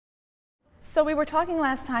So we were talking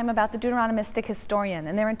last time about the Deuteronomistic historian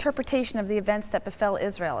and their interpretation of the events that befell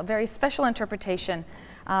Israel, a very special interpretation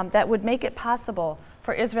that would make it possible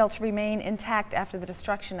for Israel to remain intact after the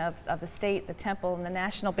destruction of the state, the temple, and the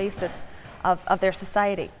national basis of their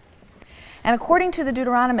society. And according to the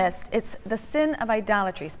Deuteronomist, it's the sin of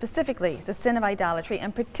idolatry, specifically the sin of idolatry,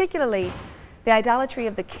 and particularly the idolatry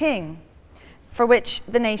of the king, for which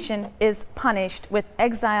the nation is punished with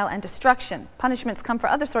exile and destruction. Punishments come for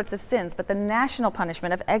other sorts of sins, but the national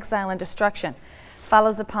punishment of exile and destruction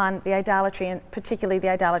follows upon the idolatry, and particularly the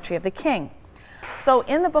idolatry of the king. So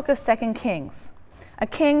in the book of 2 Kings, a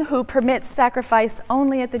king who permits sacrifice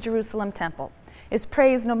only at the Jerusalem temple is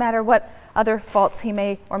praised no matter what other faults he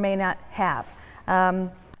may or may not have.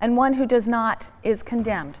 And one who does not is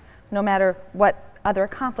condemned, no matter what other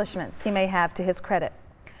accomplishments he may have to his credit.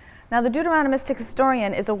 Now, the Deuteronomistic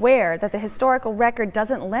historian is aware that the historical record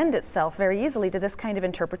doesn't lend itself very easily to this kind of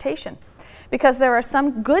interpretation, because there are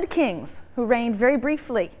some good kings who reigned very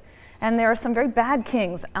briefly, and there are some very bad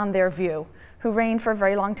kings, on their view, who reigned for a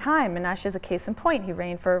very long time. Menashe is a case in point. He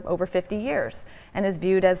reigned for over 50 years and is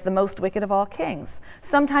viewed as the most wicked of all kings.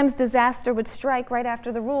 Sometimes disaster would strike right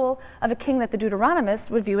after the rule of a king that the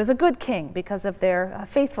Deuteronomists would view as a good king because of their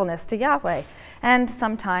faithfulness to Yahweh. And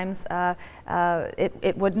sometimes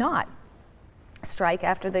it would not strike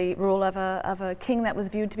after the rule of a king that was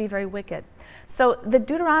viewed to be very wicked. So the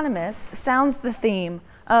Deuteronomist sounds the theme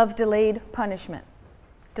of delayed punishment.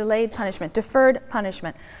 Delayed punishment, deferred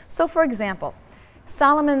punishment. So for example,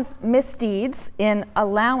 Solomon's misdeeds in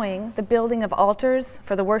allowing the building of altars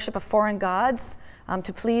for the worship of foreign gods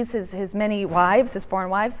to please his many wives, his foreign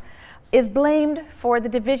wives, is blamed for the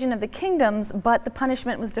division of the kingdoms, but the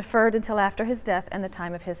punishment was deferred until after his death and the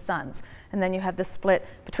time of his sons. And then you have the split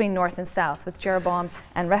between north and south, with Jeroboam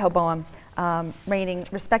and Rehoboam reigning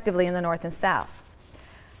respectively in the north and south.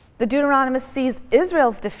 The Deuteronomist sees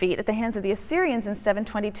Israel's defeat at the hands of the Assyrians in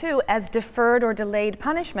 722 as deferred or delayed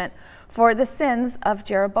punishment for the sins of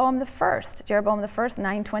Jeroboam I. Jeroboam I,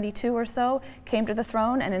 922 or so, came to the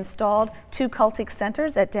throne and installed 2 cultic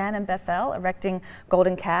centers at Dan and Bethel, erecting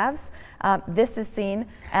golden calves. This is seen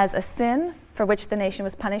as a sin for which the nation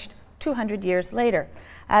was punished 200 years later.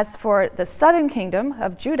 As for the southern kingdom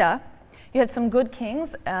of Judah, you had some good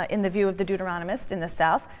kings in the view of the Deuteronomist in the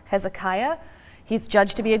south. Hezekiah, he's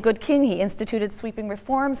judged to be a good king. He instituted sweeping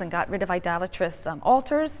reforms and got rid of idolatrous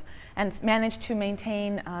altars and managed to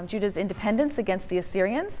maintain Judah's independence against the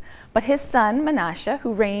Assyrians. But his son, Manasseh,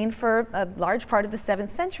 who reigned for a large part of the 7th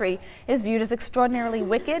century, is viewed as extraordinarily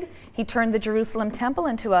wicked. He turned the Jerusalem temple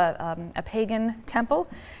into a pagan temple,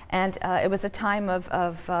 and it was a time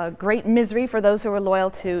of great misery for those who were loyal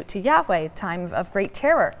to Yahweh, a time of great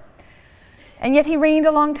terror. And yet he reigned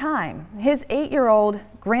a long time. His 8-year-old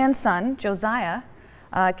grandson, Josiah,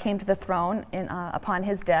 came to the throne upon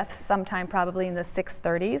his death, sometime probably in the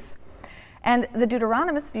 630s. And the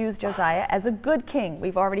Deuteronomist views Josiah as a good king.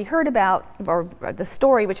 We've already heard about, or the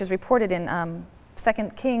story which is reported in 2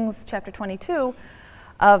 Kings chapter 22,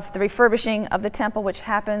 of the refurbishing of the temple, which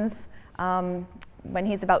happens when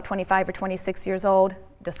he's about 25 or 26 years old,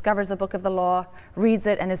 discovers the book of the law, reads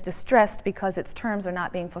it, and is distressed because its terms are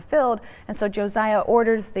not being fulfilled. And so Josiah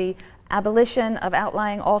orders the abolition of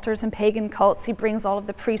outlying altars and pagan cults. He brings all of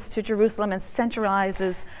the priests to Jerusalem and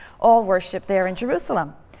centralizes all worship there in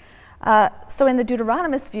Jerusalem. So in the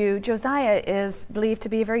Deuteronomist view, Josiah is believed to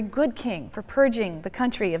be a very good king for purging the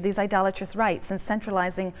country of these idolatrous rites and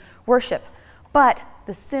centralizing worship. But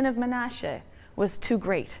the sin of Manasseh was too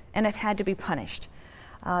great, and it had to be punished.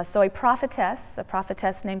 So a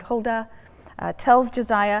prophetess named Huldah, tells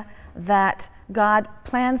Josiah that God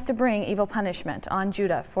plans to bring evil punishment on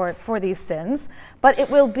Judah for these sins, but it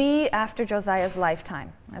will be after Josiah's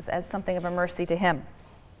lifetime, as something of a mercy to him.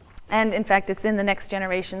 And in fact, it's in the next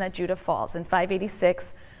generation that Judah falls. In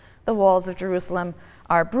 586, the walls of Jerusalem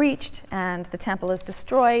are breached, and the temple is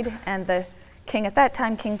destroyed, and the king at that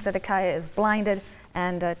time, King Zedekiah, is blinded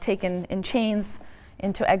and taken in chains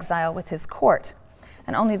into exile with his court.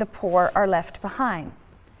 And only the poor are left behind.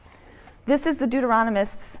 This is the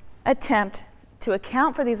Deuteronomist's attempt to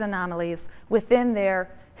account for these anomalies within their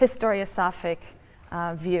historiosophic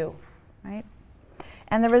view, right?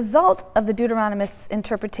 And the result of the Deuteronomist's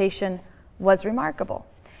interpretation was remarkable,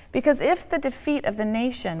 because if the defeat of the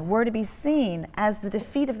nation were to be seen as the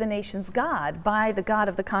defeat of the nation's God by the God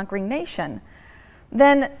of the conquering nation,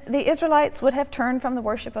 then the Israelites would have turned from the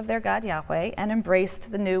worship of their God Yahweh and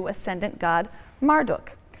embraced the new ascendant God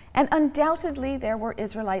Marduk. And undoubtedly there were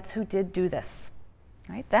Israelites who did do this.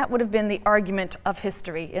 Right? That would have been the argument of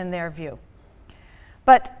history in their view.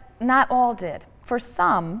 But not all did. For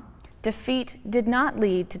some, Defeat did not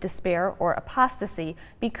lead to despair or apostasy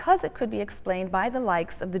because it could be explained by the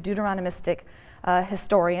likes of the Deuteronomistic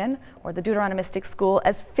historian or the Deuteronomistic school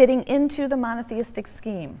as fitting into the monotheistic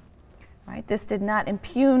scheme. Right? This did not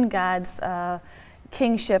impugn God's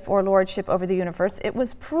kingship or lordship over the universe. It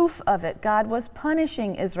was proof of it. God was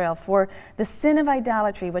punishing Israel for the sin of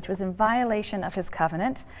idolatry, which was in violation of his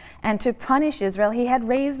covenant. And to punish Israel, he had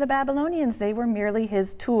raised the Babylonians. They were merely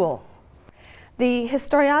his tool. The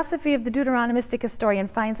historiosophy of the Deuteronomistic historian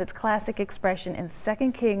finds its classic expression in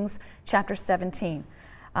 2 Kings chapter 17.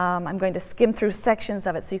 I'm going to skim through sections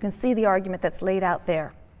of it so you can see the argument that's laid out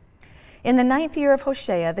there. In the 9th year of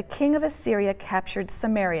Hoshea, the king of Assyria captured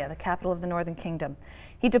Samaria, the capital of the northern kingdom.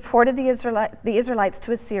 He deported the Israelites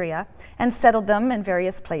to Assyria and settled them in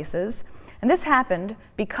various places. And this happened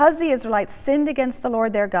because the Israelites sinned against the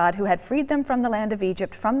Lord their God, who had freed them from the land of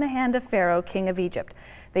Egypt, from the hand of Pharaoh, king of Egypt.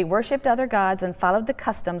 They worshipped other gods and followed the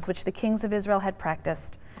customs which the kings of Israel had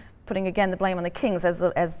practiced, putting again the blame on the kings as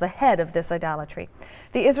the head of this idolatry.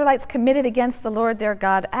 The Israelites committed against the Lord their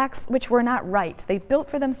God acts which were not right. They built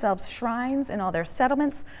for themselves shrines in all their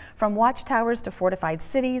settlements, from watchtowers to fortified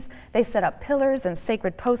cities. They set up pillars and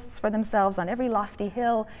sacred posts for themselves on every lofty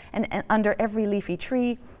hill and under every leafy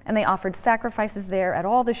tree, and they offered sacrifices there at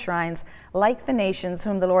all the shrines, like the nations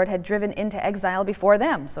whom the Lord had driven into exile before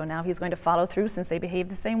them. So now he's going to follow through, since they behaved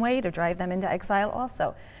the same way, to drive them into exile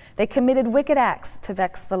also. They committed wicked acts to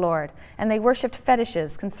vex the Lord, and they worshipped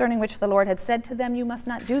fetishes, concerning which the Lord had said to them, "You must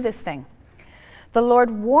not do this thing." The Lord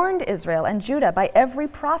warned Israel and Judah by every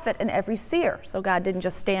prophet and every seer. So God didn't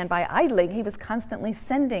just stand by idling. He was constantly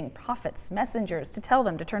sending prophets, messengers, to tell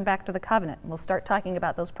them to turn back to the covenant. And we'll start talking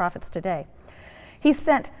about those prophets today. He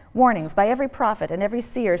sent warnings by every prophet and every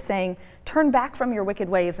seer, saying, "Turn back from your wicked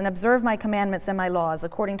ways and observe my commandments and my laws,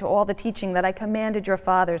 according to all the teaching that I commanded your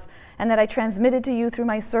fathers and that I transmitted to you through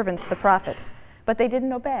my servants, the prophets." But they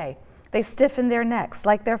didn't obey. They stiffened their necks,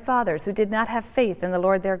 like their fathers, who did not have faith in the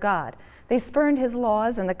Lord their God. They spurned his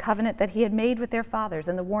laws and the covenant that he had made with their fathers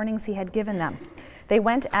and the warnings he had given them. They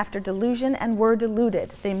went after delusion and were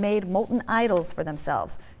deluded. They made molten idols for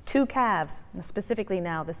themselves. 2 calves, and specifically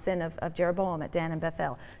now the sin of Jeroboam at Dan and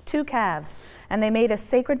Bethel. 2 calves, and they made a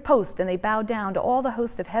sacred post, and they bowed down to all the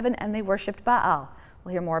host of heaven, and they worshipped Baal.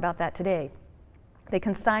 We'll hear more about that today. They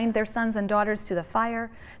consigned their sons and daughters to the fire.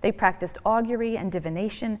 They practiced augury and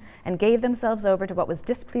divination, and gave themselves over to what was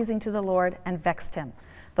displeasing to the Lord and vexed him.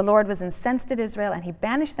 The Lord was incensed at Israel, and he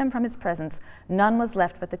banished them from his presence. None was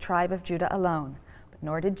left but the tribe of Judah alone.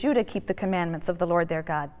 Nor did Judah keep the commandments of the Lord their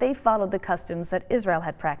God. They followed the customs that Israel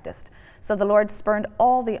had practiced. So the Lord spurned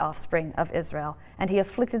all the offspring of Israel, and he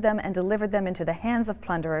afflicted them and delivered them into the hands of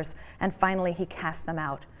plunderers, and finally he cast them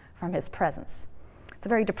out from his presence. It's a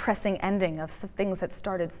very depressing ending of things that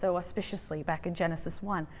started so auspiciously back in Genesis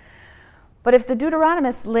 1. But if the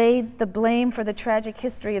Deuteronomists laid the blame for the tragic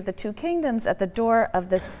history of the 2 kingdoms at the door of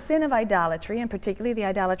the sin of idolatry, and particularly the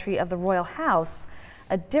idolatry of the royal house,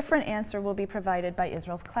 a different answer will be provided by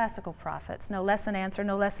Israel's classical prophets. No less an answer,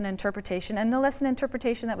 no less an interpretation, and no less an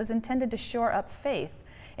interpretation that was intended to shore up faith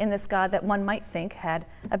in this God that one might think had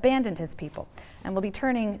abandoned his people. And we'll be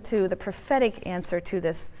turning to the prophetic answer to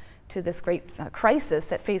this great crisis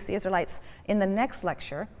that faced the Israelites in the next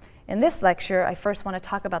lecture. In this lecture, I first want to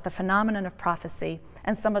talk about the phenomenon of prophecy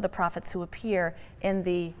and some of the prophets who appear in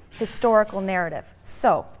the historical narrative.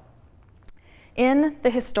 So, in the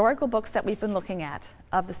historical books that we've been looking at,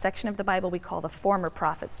 of the section of the Bible we call the former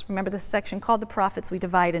prophets. Remember, this section called the prophets we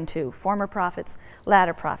divide into former prophets,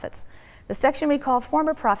 latter prophets. The section we call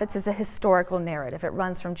former prophets is a historical narrative. It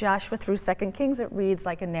runs from Joshua through 2 Kings. It reads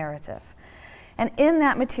like a narrative. And in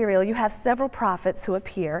that material, you have several prophets who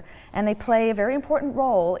appear, and they play a very important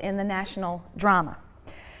role in the national drama.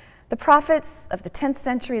 The prophets of the 10th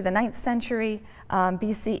century, the 9th century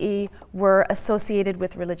BCE were associated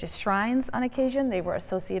with religious shrines on occasion. They were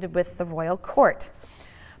associated with the royal court.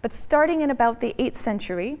 But starting in about the 8th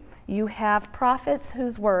century, you have prophets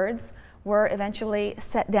whose words were eventually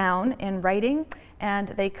set down in writing, and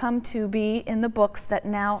they come to be in the books that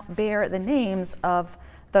now bear the names of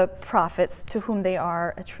the prophets to whom they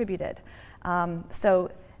are attributed. So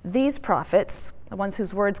these prophets, the ones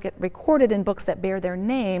whose words get recorded in books that bear their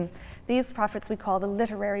name, these prophets we call the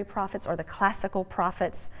literary prophets or the classical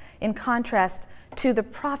prophets, in contrast to the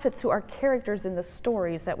prophets who are characters in the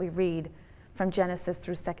stories that we read from Genesis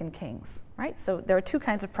through 2 Kings, right? So there are 2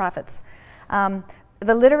 kinds of prophets.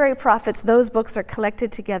 The literary prophets, those books are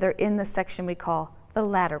collected together in the section we call the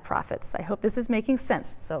latter prophets. I hope this is making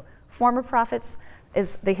sense. So former prophets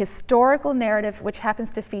is the historical narrative which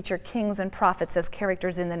happens to feature kings and prophets as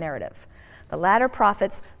characters in the narrative. The latter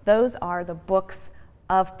prophets, those are the books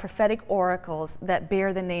of prophetic oracles that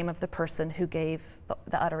bear the name of the person who gave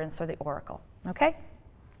the utterance or the oracle. Okay?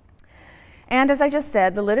 And as I just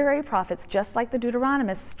said, the literary prophets, just like the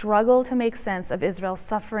Deuteronomists, struggle to make sense of Israel's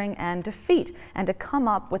suffering and defeat and to come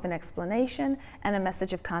up with an explanation and a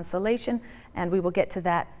message of consolation, and we will get to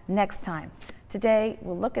that next time. Today,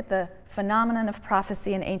 we'll look at the phenomenon of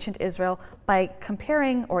prophecy in ancient Israel by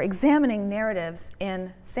comparing or examining narratives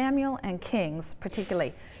in Samuel and Kings,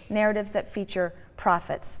 particularly narratives that feature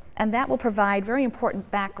prophets. And that will provide very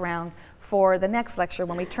important background for the next lecture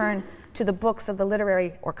when we turn to the books of the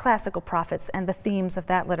literary or classical prophets and the themes of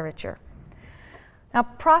that literature. Now,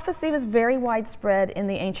 prophecy was very widespread in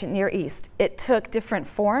the ancient Near East. It took different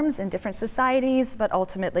forms in different societies, but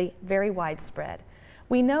ultimately very widespread.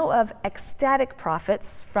 We know of ecstatic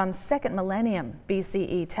prophets from 2nd millennium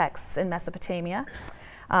BCE texts in Mesopotamia.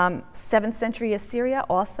 7th century Assyria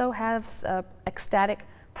also has ecstatic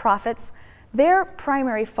prophets. Their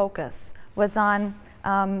primary focus was on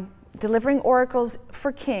delivering oracles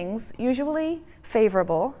for kings, usually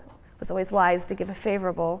favorable. It was always wise to give a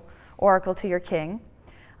favorable oracle to your king.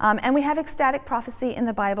 And we have ecstatic prophecy in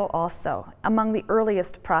the Bible also, among the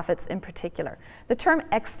earliest prophets in particular. The term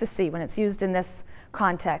ecstasy, when it's used in this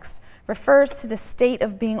context, refers to the state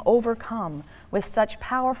of being overcome with such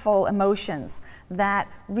powerful emotions that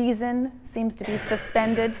reason seems to be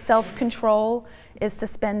suspended, self-control is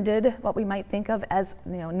suspended, what we might think of as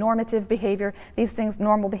normative behavior. These things,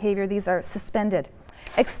 normal behavior, these are suspended.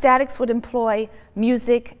 Ecstatics would employ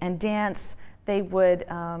music and dance. They would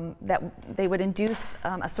induce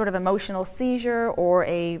a sort of emotional seizure or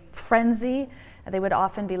a frenzy. They would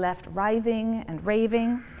often be left writhing and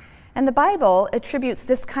raving. And the Bible attributes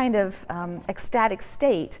this kind of ecstatic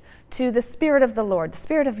state to the Spirit of the Lord, the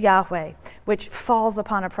Spirit of Yahweh, which falls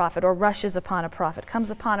upon a prophet or rushes upon a prophet, comes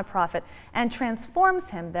upon a prophet, and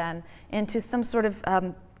transforms him then into some sort of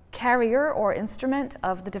carrier or instrument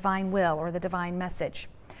of the divine will or the divine message.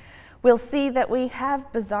 We'll see that we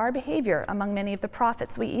have bizarre behavior among many of the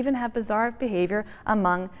prophets. We even have bizarre behavior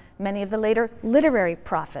among many of the later literary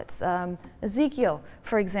prophets. Ezekiel,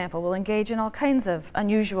 for example, will engage in all kinds of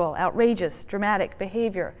unusual, outrageous, dramatic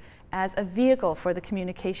behavior as a vehicle for the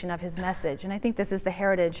communication of his message. And I think this is the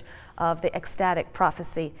heritage of the ecstatic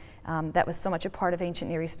prophecy that was so much a part of ancient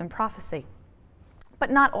Near Eastern prophecy. But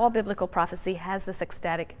not all biblical prophecy has this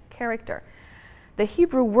ecstatic character. The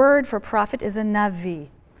Hebrew word for prophet is a navi.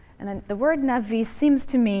 And the word navi seems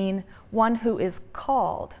to mean one who is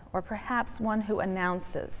called, or perhaps one who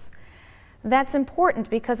announces. That's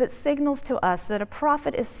important because it signals to us that a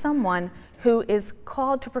prophet is someone who is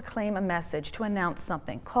called to proclaim a message, to announce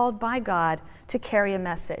something, called by God to carry a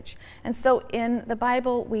message. And so in the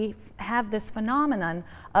Bible, we have this phenomenon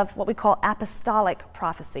of what we call apostolic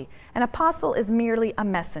prophecy. An apostle is merely a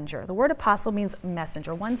messenger. The word apostle means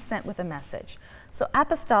messenger, one sent with a message. So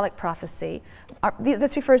apostolic prophecy,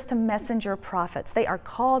 this refers to messenger prophets. They are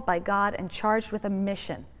called by God and charged with a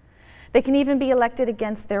mission. They can even be elected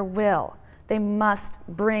against their will. They must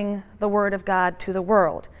bring the word of God to the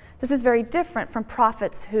world. This is very different from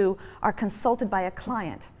prophets who are consulted by a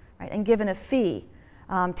client, right, and given a fee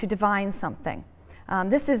to divine something.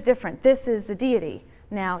 This is different. This is the deity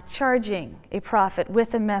now charging a prophet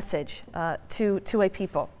with a message to a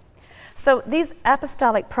people. So these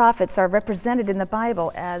apostolic prophets are represented in the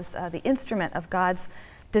Bible as the instrument of God's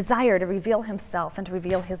desire to reveal himself and to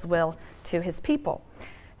reveal his will to his people.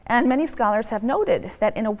 And many scholars have noted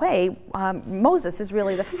that in a way, Moses is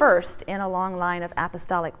really the first in a long line of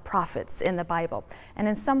apostolic prophets in the Bible. And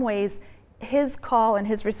in some ways, his call and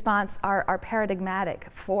his response are paradigmatic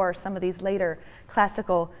for some of these later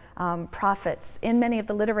classical prophets. In many of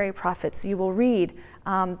the literary prophets you will read,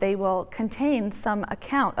 they will contain some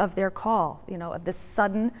account of their call, of this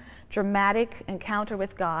sudden, dramatic encounter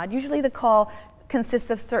with God. Usually the call consists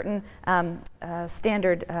of certain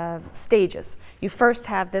standard stages. You first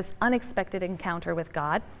have this unexpected encounter with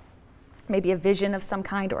God, maybe a vision of some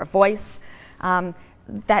kind or a voice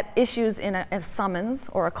that issues in a summons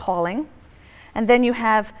or a calling. And then you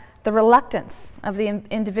have the reluctance of the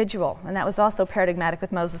individual, and that was also paradigmatic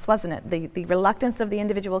with Moses, wasn't it? The reluctance of the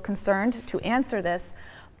individual concerned to answer this,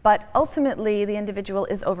 but ultimately the individual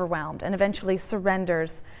is overwhelmed and eventually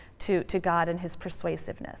surrenders to God and his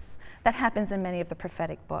persuasiveness. That happens in many of the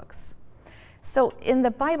prophetic books. So in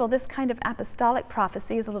the Bible, this kind of apostolic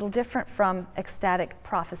prophecy is a little different from ecstatic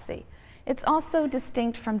prophecy. It's also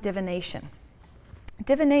distinct from divination.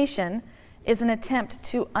 Divination is an attempt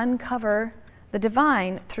to uncover the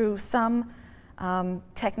divine through some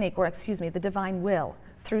technique, or the divine will,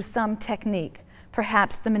 through some technique,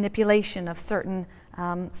 perhaps the manipulation of certain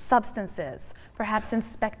substances, perhaps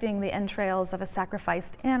inspecting the entrails of a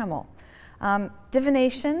sacrificed animal.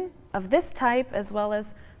 Divination of this type, as well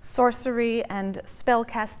as sorcery and spell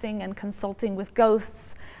casting and consulting with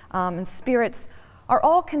ghosts and spirits, are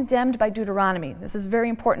all condemned by Deuteronomy. This is a very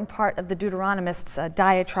important part of the Deuteronomists'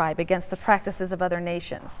 diatribe against the practices of other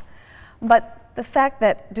nations. But the fact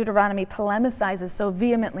that Deuteronomy polemicizes so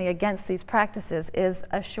vehemently against these practices is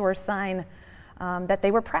a sure sign that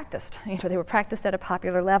they were practiced. They were practiced at a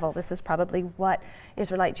popular level. This is probably what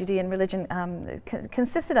Israelite Judean religion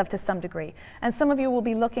consisted of to some degree. And some of you will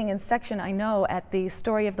be looking in section, I know, at the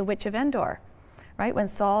story of the witch of Endor, right? When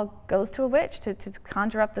Saul goes to a witch to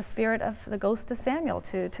conjure up the spirit of the ghost of Samuel,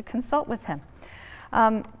 to consult with him.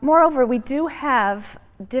 Moreover, we do have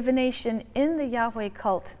divination in the Yahweh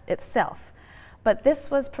cult itself, but this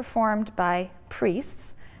was performed by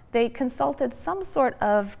priests. They consulted some sort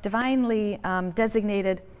of divinely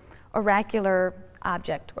designated oracular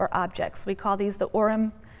object or objects. We call these the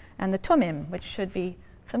Urim and the Thummim, which should be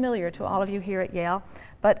familiar to all of you here at Yale.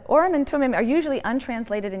 But Urim and Thummim are usually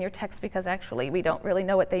untranslated in your text because actually we don't really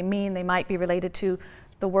know what they mean. They might be related to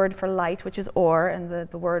the word for light, which is or, and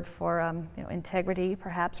the word for integrity,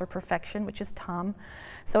 perhaps, or perfection, which is tam.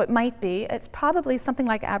 So it might be. It's probably something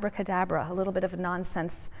like abracadabra, a little bit of a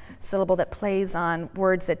nonsense syllable that plays on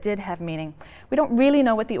words that did have meaning. We don't really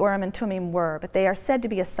know what the Urim and Thummim were, but they are said to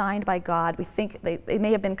be assigned by God. We think they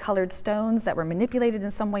may have been colored stones that were manipulated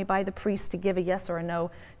in some way by the priest to give a yes or a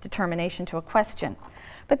no determination to a question.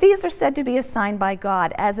 But these are said to be assigned by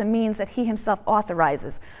God as a means that he himself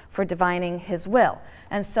authorizes for divining his will.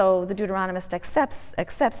 And so the Deuteronomist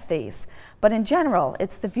accepts these. But in general,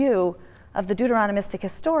 it's the view of the Deuteronomistic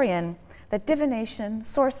historian that divination,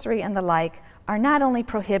 sorcery, and the like are not only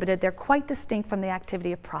prohibited, they're quite distinct from the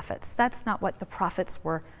activity of prophets. That's not what the prophets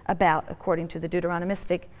were about, according to the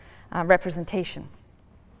Deuteronomistic representation.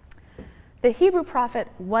 The Hebrew prophet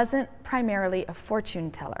wasn't primarily a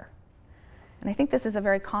fortune teller. And I think this is a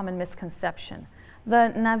very common misconception.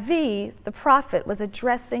 The Navi, the prophet, was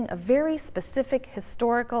addressing a very specific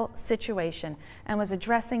historical situation and was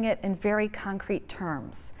addressing it in very concrete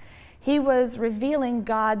terms. He was revealing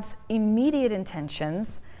God's immediate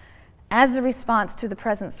intentions as a response to the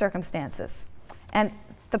present circumstances. And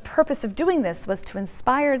the purpose of doing this was to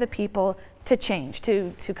inspire the people to change,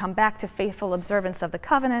 to come back to faithful observance of the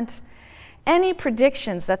covenant. Any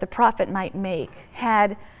predictions that the prophet might make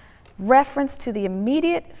had reference to the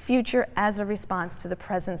immediate future as a response to the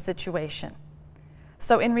present situation.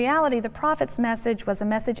 So in reality, the prophet's message was a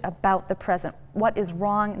message about the present. What is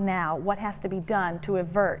wrong now? What has to be done to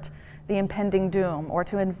avert the impending doom or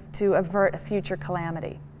to avert a future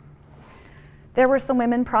calamity? There were some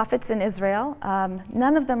women prophets in Israel.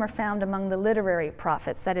 None of them are found among the literary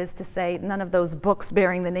prophets. That is to say, none of those books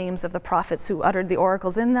bearing the names of the prophets who uttered the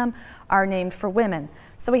oracles in them are named for women.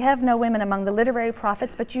 So we have no women among the literary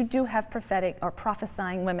prophets, but you do have prophetic or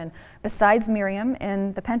prophesying women. Besides Miriam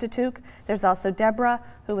in the Pentateuch, there's also Deborah,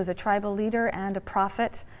 who was a tribal leader and a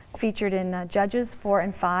prophet, featured in Judges 4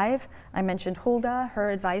 and 5. I mentioned Huldah.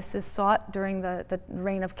 Her advice is sought during the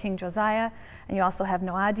reign of King Josiah. And you also have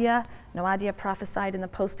Noadiah. Noadiah prophesied in the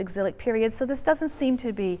post-exilic period, so this doesn't seem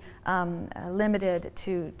to be limited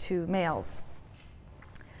to males.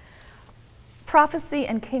 Prophecy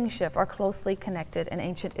and kingship are closely connected in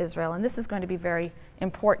ancient Israel, and this is going to be very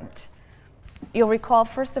important. You'll recall,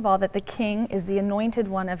 first of all, that the king is the anointed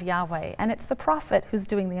one of Yahweh, and it's the prophet who's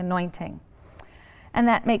doing the anointing. And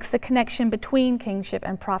that makes the connection between kingship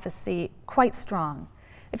and prophecy quite strong.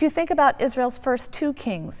 If you think about Israel's first two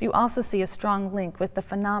kings, you also see a strong link with the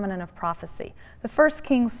phenomenon of prophecy. The first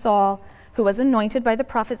king, Saul, who was anointed by the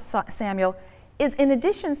prophet Samuel, is in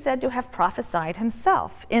addition said to have prophesied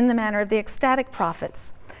himself in the manner of the ecstatic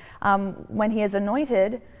prophets. When he is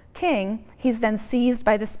anointed king, he's then seized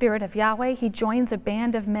by the Spirit of Yahweh. He joins a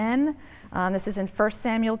band of men. This is in 1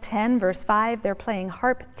 Samuel 10, verse 5. They're playing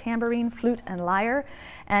harp, tambourine, flute, and lyre.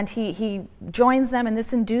 And he joins them, and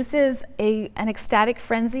this induces an ecstatic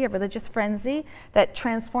frenzy, a religious frenzy, that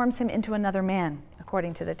transforms him into another man,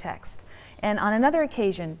 according to the text. And on another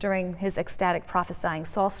occasion, during his ecstatic prophesying,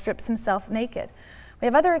 Saul strips himself naked. We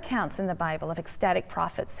have other accounts in the Bible of ecstatic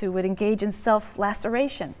prophets who would engage in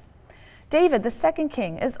self-laceration. David, the second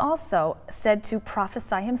king, is also said to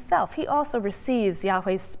prophesy himself. He also receives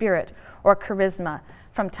Yahweh's spirit or charisma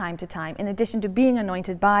from time to time, in addition to being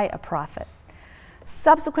anointed by a prophet.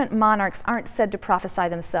 Subsequent monarchs aren't said to prophesy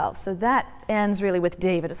themselves, so that ends really with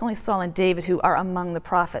David. It's only Saul and David who are among the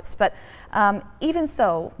prophets. But even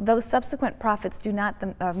so, those subsequent prophets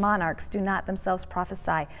monarchs do not themselves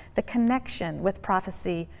prophesy. The connection with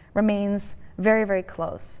prophecy remains very, very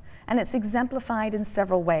close. and it's exemplified in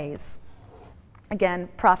several ways. Again,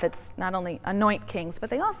 prophets not only anoint kings, but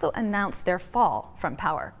they also announce their fall from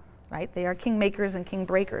power, right? They are king makers and king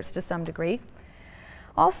breakers to some degree.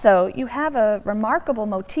 Also, you have a remarkable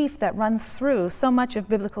motif that runs through so much of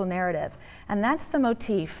biblical narrative, and that's the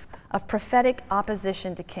motif of prophetic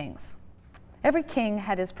opposition to kings. Every king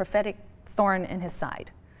had his prophetic thorn in his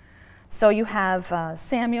side. So you have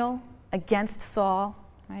Samuel against Saul,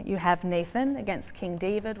 right? You have Nathan against King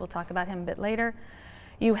David. We'll talk about him a bit later.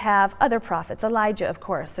 You have other prophets, Elijah, of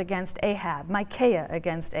course, against Ahab, Micaiah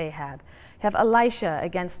against Ahab. You have Elisha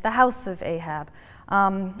against the house of Ahab.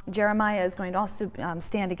 Jeremiah is going to also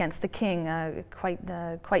stand against the king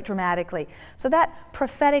quite dramatically. So that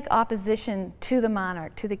prophetic opposition to the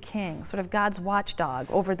monarch, to the king, sort of God's watchdog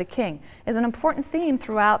over the king, is an important theme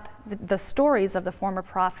throughout the stories of the former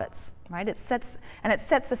prophets. Right? It sets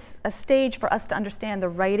a stage for us to understand the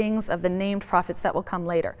writings of the named prophets that will come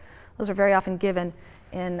later. Those are very often given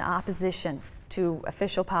in opposition to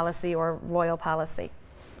official policy or royal policy.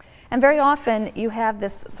 And very often you have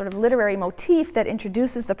this sort of literary motif that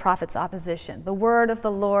introduces the prophet's opposition. The word of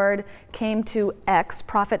the Lord came to X,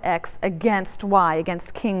 prophet X, against Y,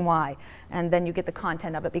 against King Y. And then you get the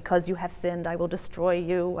content of it. Because you have sinned, I will destroy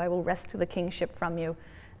you, I will wrest the kingship from you,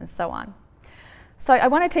 and so on. So I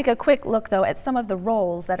want to take a quick look, though, at some of the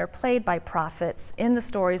roles that are played by prophets in the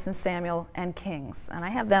stories in Samuel and Kings. And I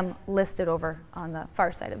have them listed over on the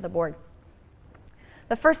far side of the board.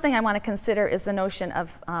 The first thing I want to consider is the notion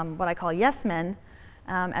of what I call yes men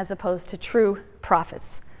as opposed to true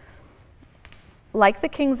prophets. Like the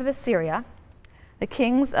kings of Assyria, the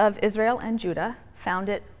kings of Israel and Judah found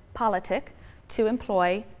it politic to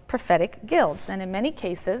employ prophetic guilds. And in many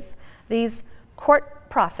cases, these court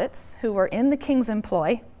prophets who were in the king's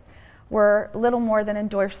employ were little more than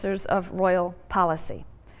endorsers of royal policy.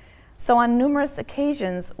 So on numerous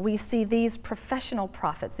occasions, we see these professional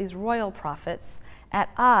prophets, these royal prophets, at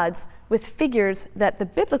odds with figures that the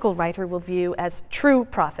biblical writer will view as true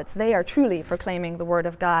prophets. They are truly proclaiming the word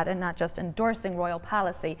of God and not just endorsing royal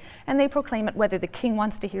policy. And they proclaim it whether the king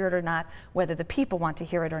wants to hear it or not, whether the people want to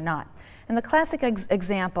hear it or not. And the classic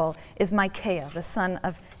example is Micaiah, the son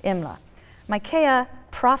of Imlah. Micaiah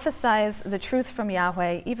prophesies the truth from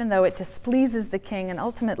Yahweh, even though it displeases the king and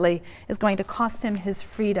ultimately is going to cost him his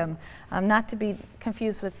freedom, not to be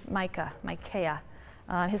confused with Micaiah.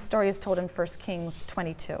 His story is told in 1 Kings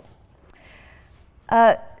 22.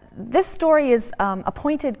 This story is a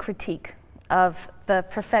pointed critique of the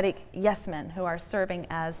prophetic yes men who are serving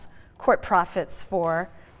as court prophets for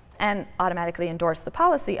and automatically endorse the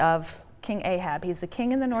policy of King Ahab. He's the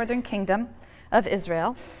king in the northern kingdom of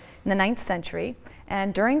Israel in the 9th century.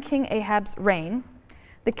 And during King Ahab's reign,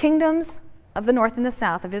 the kingdoms of the north and the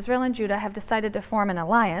south of Israel and Judah have decided to form an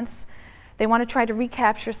alliance. They want to try to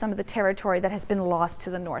recapture some of the territory that has been lost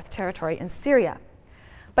to the north, territory in Syria.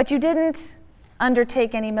 But you didn't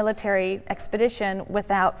undertake any military expedition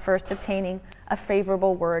without first obtaining a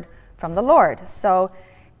favorable word from the Lord. So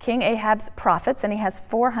King Ahab's prophets, and he has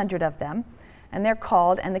 400 of them, and they're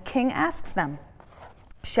called, and the king asks them,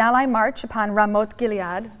 "Shall I march upon Ramoth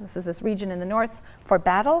Gilead," this is this region in the north, "for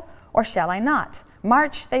battle, or shall I not?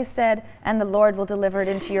 March," they said, "and the Lord will deliver it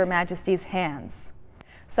into your majesty's hands."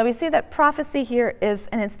 So we see that prophecy here is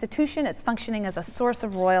an institution. It's functioning as a source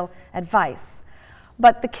of royal advice.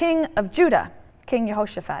 But the king of Judah, King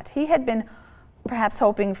Jehoshaphat, he had been perhaps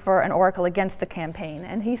hoping for an oracle against the campaign.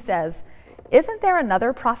 And he says, "Isn't there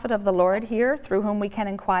another prophet of the Lord here through whom we can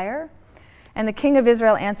inquire?" And the king of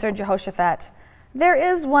Israel answered Jehoshaphat, "There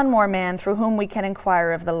is one more man through whom we can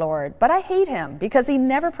inquire of the Lord, but I hate him because he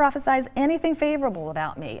never prophesies anything favorable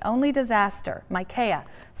about me, only disaster, Micaiah,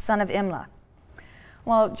 son of Imlah."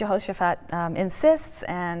 Well, Jehoshaphat insists,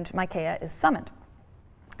 and Micaiah is summoned.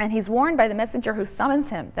 And he's warned by the messenger who summons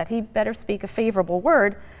him that he better speak a favorable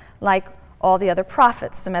word like all the other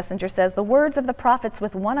prophets. The messenger says, "The words of the prophets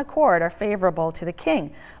with one accord are favorable to the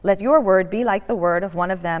king. Let your word be like the word of one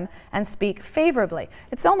of them and speak favorably."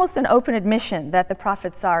 It's almost an open admission that the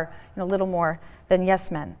prophets are little more than yes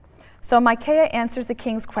men. So Micaiah answers the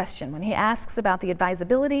king's question when he asks about the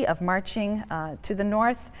advisability of marching to the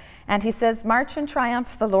north. And he says, "March in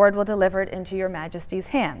triumph, the Lord will deliver it into your majesty's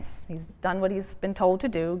hands." He's done what he's been told to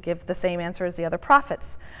do, give the same answer as the other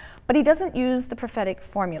prophets. But he doesn't use the prophetic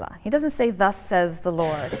formula. He doesn't say, "Thus says the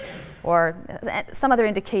Lord," or some other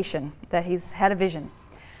indication that he's had a vision,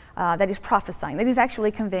 that he's prophesying, that he's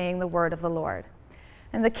actually conveying the word of the Lord.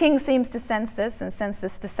 And the king seems to sense this and sense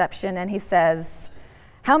this deception, and he says,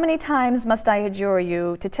 "How many times must I adjure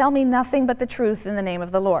you to tell me nothing but the truth in the name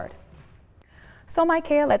of the Lord?" So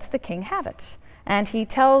Micaiah lets the king have it. And he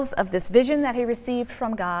tells of this vision that he received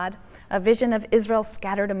from God, a vision of Israel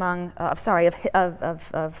scattered among, of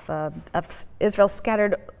Israel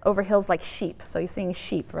scattered over hills like sheep. So he's seeing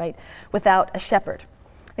sheep, right, without a shepherd.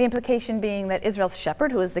 The implication being that Israel's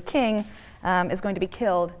shepherd, who is the king, is going to be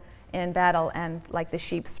killed in battle, and like the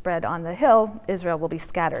sheep spread on the hill, Israel will be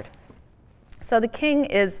scattered. So the king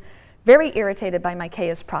is very irritated by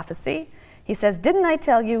Micaiah's prophecy. He says, "Didn't I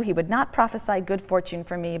tell you he would not prophesy good fortune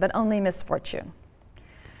for me, but only misfortune?"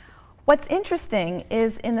 What's interesting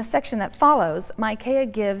is in the section that follows, Micaiah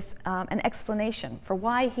gives an explanation for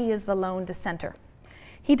why he is the lone dissenter.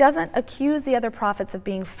 He doesn't accuse the other prophets of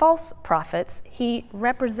being false prophets. He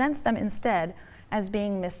represents them instead as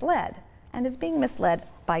being misled, and as being misled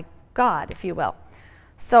by God, if you will.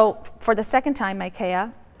 So for the second time,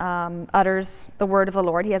 Micaiah utters the word of the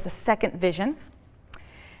Lord. He has a second vision.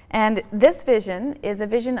 And this vision is a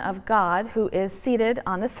vision of God who is seated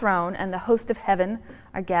on the throne, and the host of heaven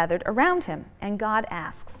are gathered around him. And God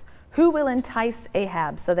asks, "Who will entice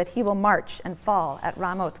Ahab so that he will march and fall at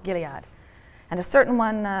Ramoth Gilead?" And a certain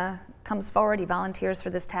one comes forward, he volunteers for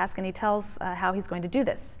this task, and he tells how he's going to do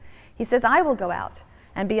this. He says, "I will go out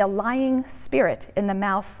and be a lying spirit in the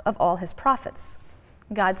mouth of all his prophets."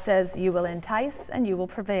 God says, "You will entice and you will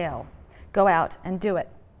prevail. Go out and do it."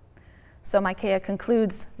 So Micaiah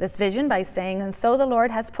concludes this vision by saying, "And so the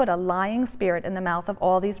Lord has put a lying spirit in the mouth of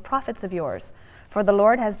all these prophets of yours, for the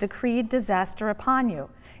Lord has decreed disaster upon you."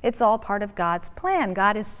 It's all part of God's plan.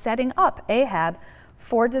 God is setting up Ahab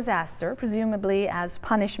for disaster, presumably as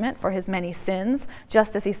punishment for his many sins,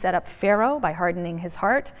 just as he set up Pharaoh by hardening his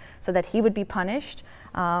heart so that he would be punished,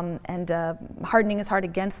 and hardening his heart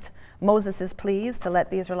against Moses' pleas to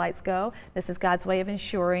let the Israelites go. This is God's way of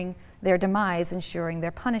ensuring their demise, ensuring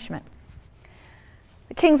their punishment.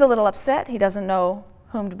 The king's a little upset. He doesn't know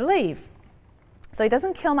whom to believe. So he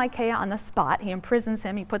doesn't kill Micaiah on the spot. He imprisons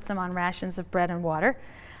him. He puts him on rations of bread and water,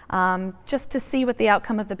 just to see what the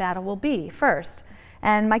outcome of the battle will be first.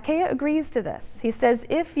 And Micaiah agrees to this. He says,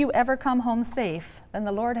 "If you ever come home safe, then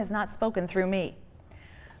the Lord has not spoken through me."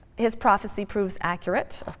 His prophecy proves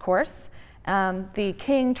accurate, of course. The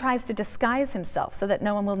king tries to disguise himself so that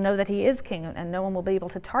no one will know that he is king, and no one will be able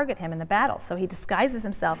to target him in the battle. So he disguises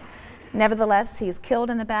himself. Nevertheless, he is killed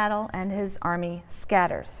in the battle, and his army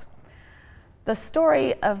scatters. The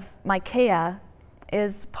story of Micaiah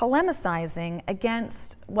is polemicizing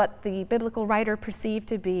against what the biblical writer perceived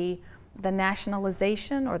to be the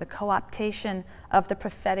nationalization or the co-optation of the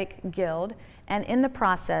prophetic guild, and in the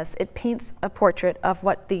process it paints a portrait of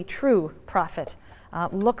what the true prophet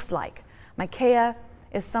looks like. Micaiah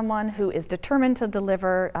is someone who is determined to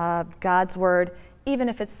deliver God's word, even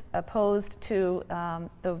if it's opposed to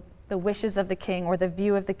the wishes of the king, or the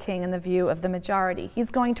view of the king and the view of the majority. He's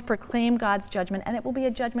going to proclaim God's judgment, and it will be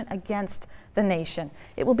a judgment against the nation.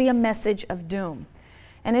 It will be a message of doom.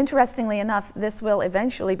 And interestingly enough, this will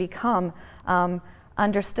eventually become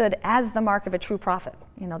understood as the mark of a true prophet.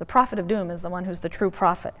 You know, the prophet of doom is the one who's the true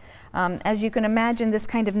prophet. As you can imagine, this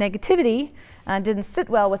kind of negativity didn't sit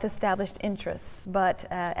well with established interests, but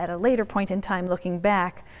at a later point in time, looking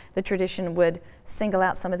back, the tradition would single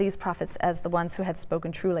out some of these prophets as the ones who had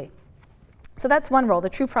spoken truly. So that's one role. The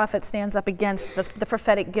true prophet stands up against the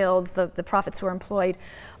prophetic guilds, the prophets who are employed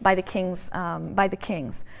by the kings.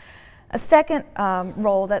 A second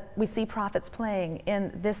role that we see prophets playing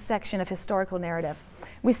in this section of historical narrative,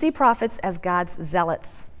 we see prophets as God's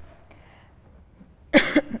zealots.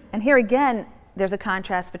 And here again, there's a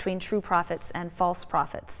contrast between true prophets and false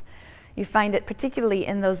prophets. You find it particularly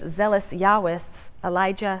in those zealous Yahwists,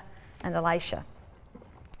 Elijah and Elisha.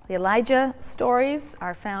 The Elijah stories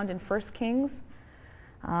are found in 1 Kings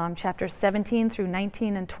chapters 17 through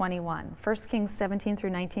 19 and 21. 1 Kings 17 through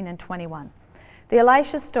 19 and 21. The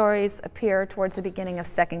Elisha stories appear towards the beginning of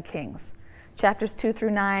 2 Kings, chapters 2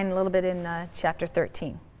 through 9, a little bit in chapter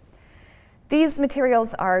 13. These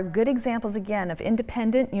materials are good examples, again, of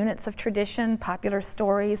independent units of tradition, popular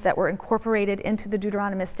stories that were incorporated into the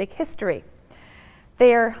Deuteronomistic history.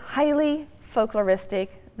 They are highly folkloristic.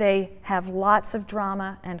 They have lots of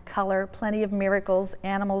drama and color, plenty of miracles,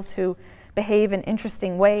 animals who behave in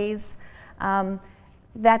interesting ways.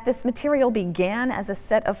 That this material began as a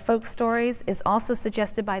set of folk stories is also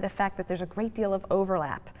suggested by the fact that there's a great deal of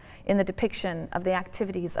overlap in the depiction of the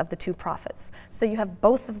activities of the two prophets. So you have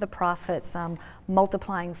both of the prophets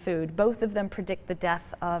multiplying food. Both of them predict the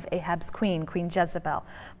death of Ahab's queen, Queen Jezebel.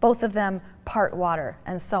 Both of them part water,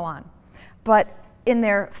 and so on. But in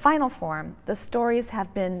their final form, the stories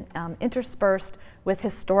have been interspersed with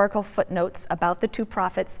historical footnotes about the two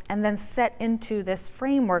prophets, and then set into this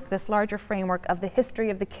framework, this larger framework of the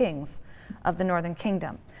history of the kings of the northern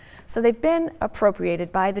kingdom. So they've been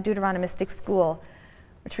appropriated by the Deuteronomistic school,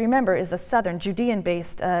 which remember is a southern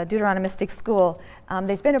Judean-based Deuteronomistic school.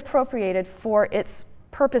 They've been appropriated for its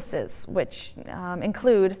purposes, which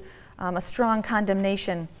include a strong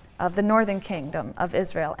condemnation of the northern kingdom of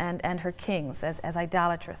Israel and her kings as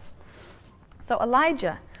idolatrous. So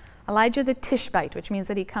Elijah the Tishbite, which means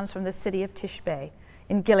that he comes from the city of Tishbe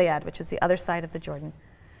in Gilead, which is the other side of the Jordan.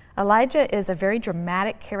 Elijah is a very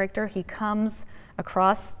dramatic character. He comes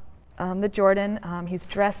across the Jordan. He's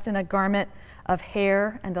dressed in a garment of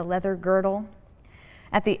hair and a leather girdle.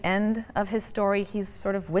 At the end of his story, he's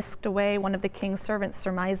sort of whisked away. One of the king's servants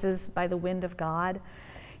surmises by the wind of God.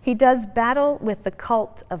 He does battle with the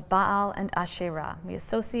cult of Baal and Asherah. We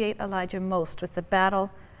associate Elijah most with the battle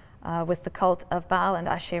with the cult of Baal and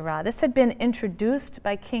Asherah. This had been introduced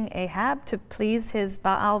by King Ahab to please his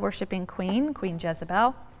Baal-worshipping queen, Queen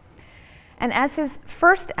Jezebel. And as his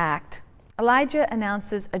first act, Elijah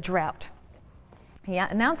announces a drought. He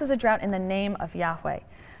announces a drought in the name of Yahweh.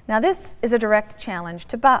 Now this is a direct challenge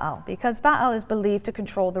to Baal, because Baal is believed to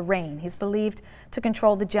control the rain. He's believed to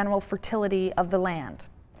control the general fertility of the land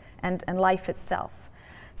and life itself.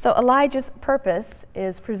 So Elijah's purpose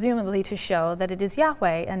is presumably to show that it is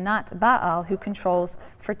Yahweh and not Baal who controls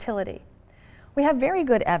fertility. We have very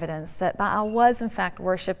good evidence that Baal was in fact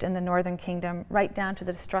worshipped in the northern kingdom right down to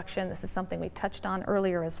the destruction. This is something we touched on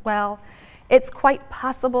earlier as well. It's quite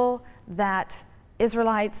possible that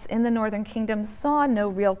Israelites in the northern kingdom saw no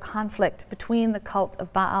real conflict between the cult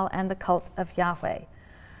of Baal and the cult of Yahweh.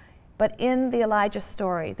 But in the Elijah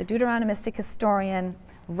story, the Deuteronomistic historian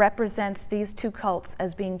represents these two cults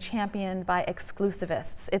as being championed by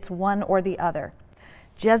exclusivists. It's one or the other.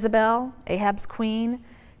 Jezebel, Ahab's queen,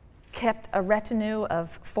 kept a retinue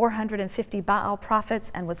of 450 Baal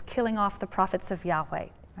prophets and was killing off the prophets of Yahweh,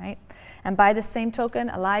 right? And by the same token,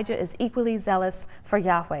 Elijah is equally zealous for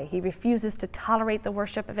Yahweh. He refuses to tolerate the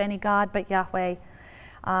worship of any god but Yahweh.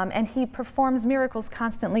 And he performs miracles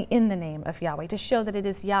constantly in the name of Yahweh to show that it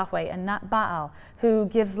is Yahweh and not Baal who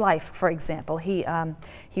gives life, for example. He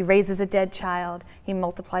raises a dead child, he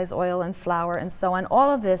multiplies oil and flour and so on. All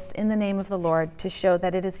of this in the name of the Lord to show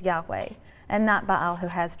that it is Yahweh and not Baal who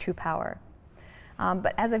has true power.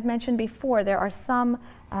 But as I've mentioned before, there are some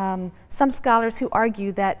scholars who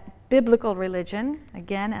argue that biblical religion,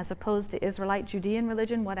 again, as opposed to Israelite Judean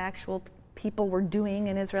religion, what actual people were doing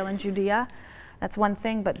in Israel and Judea, that's one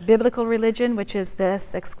thing, but biblical religion, which is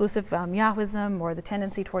this exclusive Yahwism or the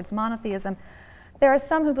tendency towards monotheism, there are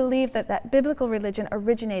some who believe that biblical religion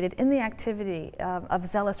originated in the activity of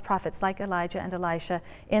zealous prophets like Elijah and Elisha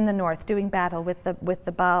in the north, doing battle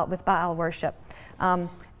with Baal worship.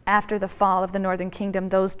 After the fall of the northern kingdom,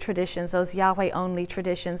 those traditions, those Yahweh-only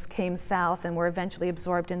traditions, came south and were eventually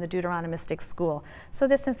absorbed in the Deuteronomistic school. So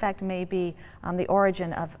this, in fact, may be the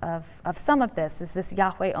origin of some of this, is this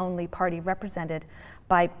Yahweh-only party represented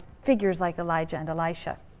by figures like Elijah and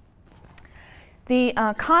Elisha. The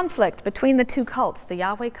conflict between the two cults, the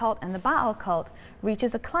Yahweh cult and the Baal cult,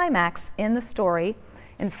 reaches a climax in the story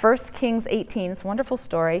in 1 Kings 18, this wonderful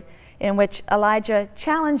story, in which Elijah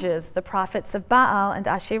challenges the prophets of Baal and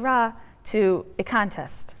Asherah to a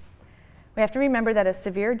contest. We have to remember that a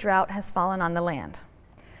severe drought has fallen on the land,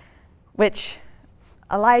 which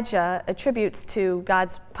Elijah attributes to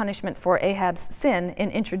God's punishment for Ahab's sin in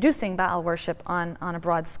introducing Baal worship on a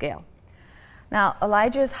broad scale. Now,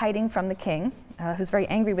 Elijah is hiding from the king, who's very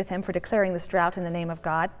angry with him for declaring this drought in the name of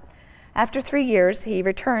God. After 3 years, he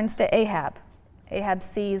returns to Ahab. Ahab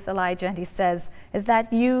sees Elijah and he says, "Is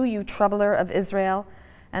that you, you troubler of Israel?"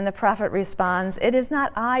 And the prophet responds, "It is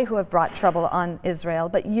not I who have brought trouble on Israel,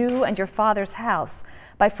 but you and your father's house,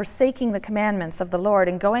 by forsaking the commandments of the Lord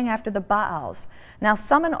and going after the Baals. Now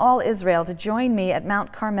summon all Israel to join me at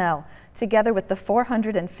Mount Carmel, together with the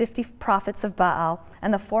 450 prophets of Baal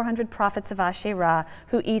and the 400 prophets of Asherah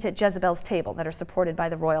who eat at Jezebel's table," that are supported by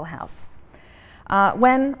the royal house.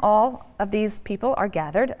 When all of these people are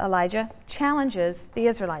gathered, Elijah challenges the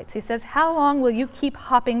Israelites. He says, "How long will you keep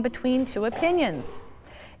hopping between two opinions?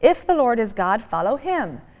 If the Lord is God, follow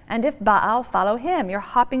him. And if Baal, follow him." You're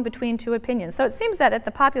hopping between two opinions. So it seems that at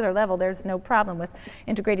the popular level, there's no problem with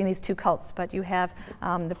integrating these two cults, but you have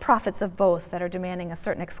the prophets of both that are demanding a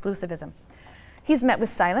certain exclusivism. He's met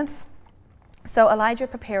with silence. So Elijah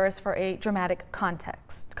prepares for a dramatic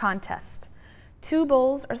contest. 2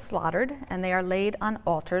 bulls are slaughtered, and they are laid on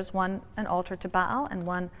altars, one an altar to Baal and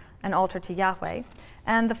one an altar to Yahweh.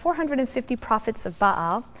 And the 450 prophets of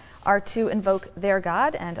Baal are to invoke their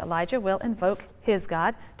God, and Elijah will invoke his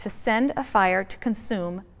God to send a fire to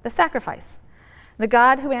consume the sacrifice. The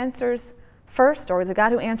God who answers first, or the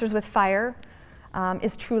God who answers with fire,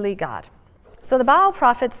 is truly God. So the Baal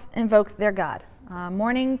prophets invoke their God,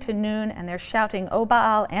 morning to noon, and they're shouting, "O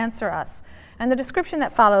Baal, answer us." And the description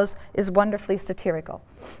that follows is wonderfully satirical.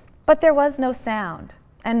 But there was no sound,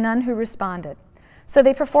 and none who responded. So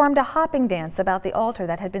they performed a hopping dance about the altar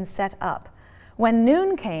that had been set up. When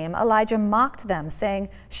noon came, Elijah mocked them, saying,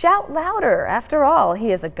 "Shout louder. After all,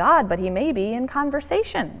 he is a god, but he may be in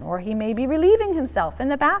conversation, or he may be relieving himself in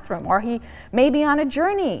the bathroom, or he may be on a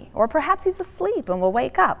journey, or perhaps he's asleep and will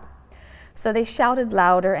wake up." So they shouted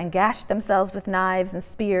louder and gashed themselves with knives and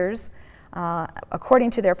spears,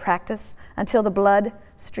 according to their practice, until the blood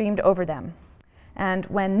streamed over them. And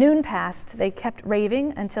when noon passed, they kept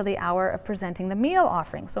raving until the hour of presenting the meal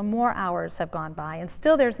offering. So more hours have gone by, and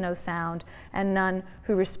still there's no sound, and none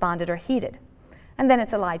who responded or heeded. And then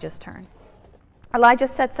it's Elijah's turn. Elijah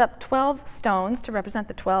sets up 12 stones to represent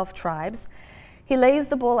the 12 tribes. He lays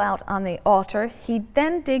the bull out on the altar. He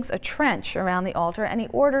then digs a trench around the altar, and he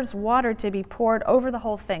orders water to be poured over the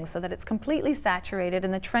whole thing so that it's completely saturated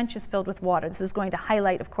and the trench is filled with water. This is going to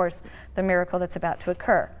highlight, of course, the miracle that's about to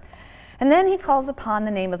occur. And then he calls upon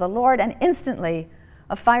the name of the Lord, and instantly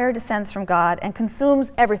a fire descends from God and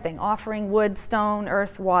consumes everything, offering wood, stone,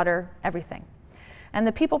 earth, water, everything. And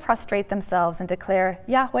the people prostrate themselves and declare,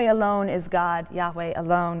 "Yahweh alone is God, Yahweh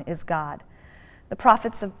alone is God." The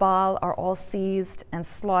prophets of Baal are all seized and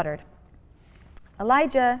slaughtered.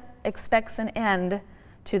 Elijah expects an end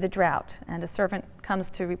to the drought, and a servant comes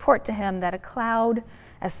to report to him that a cloud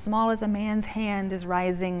as small as a man's hand is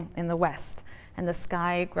rising in the west. And the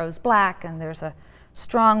sky grows black, and there's a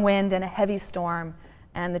strong wind and a heavy storm,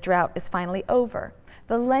 and the drought is finally over.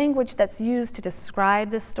 The language that's used to describe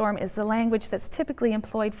this storm is the language that's typically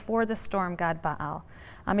employed for the storm god Baal.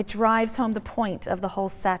 It drives home the point of the whole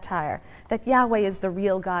satire, that Yahweh is the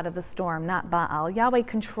real God of the storm, not Baal. Yahweh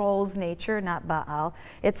controls nature, not Baal.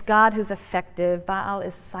 It's God who's effective. Baal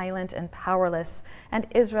is silent and powerless, and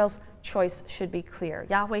Israel's choice should be clear.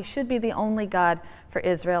 Yahweh should be the only God for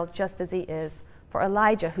Israel, just as he is for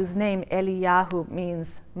Elijah, whose name Eliyahu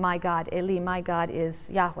means my God. Eli, my God, is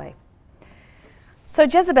Yahweh. So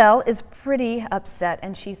Jezebel is pretty upset,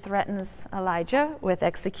 and she threatens Elijah with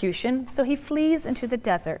execution. So he flees into the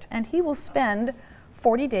desert, and he will spend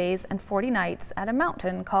 40 days and 40 nights at a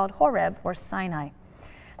mountain called Horeb, or Sinai.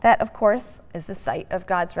 That, of course, is the site of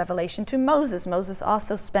God's revelation to Moses. Moses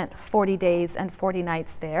also spent 40 days and 40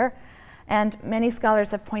 nights there. And many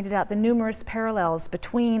scholars have pointed out the numerous parallels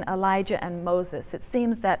between Elijah and Moses. It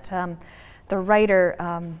seems that the writer,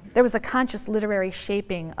 there was a conscious literary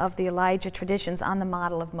shaping of the Elijah traditions on the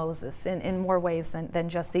model of Moses in more ways than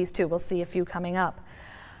just these two. We'll see a few coming up.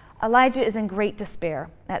 Elijah is in great despair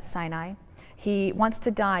at Sinai. He wants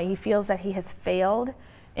to die. He feels that he has failed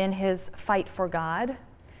in his fight for God.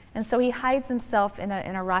 And so he hides himself in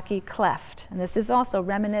a rocky cleft. And this is also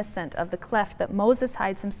reminiscent of the cleft that Moses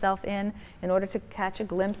hides himself in order to catch a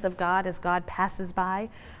glimpse of God as God passes by.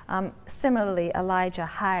 Similarly, Elijah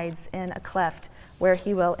hides in a cleft where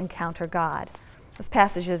he will encounter God. This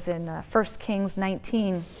passage is in 1 Kings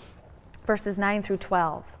 19, verses 9 through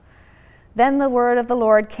 12. Then the word of the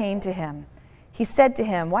Lord came to him. He said to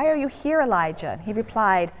him, "Why are you here, Elijah?" He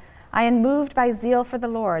replied, "I am moved by zeal for the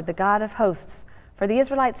Lord, the God of hosts. For the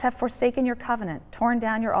Israelites have forsaken your covenant, torn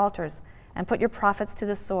down your altars, and put your prophets to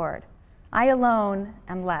the sword. I alone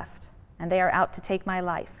am left, and they are out to take my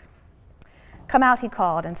life. Come out," he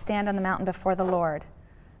called, "and stand on the mountain before the Lord."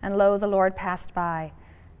 And lo, the Lord passed by.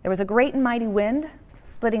 There was a great and mighty wind,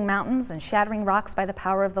 splitting mountains and shattering rocks by the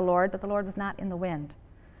power of the Lord, but the Lord was not in the wind.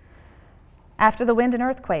 After the wind, an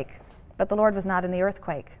earthquake, but the Lord was not in the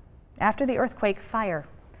earthquake. After the earthquake, fire,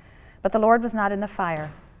 but the Lord was not in the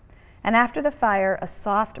fire. And after the fire, a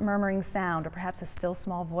soft murmuring sound, or perhaps a still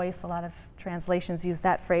small voice. A lot of translations use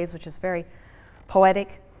that phrase, which is very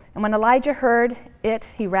poetic. And when Elijah heard it,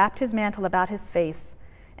 he wrapped his mantle about his face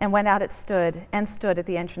and went out and stood at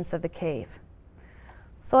the entrance of the cave.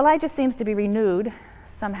 So Elijah seems to be renewed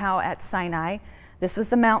somehow at Sinai. This was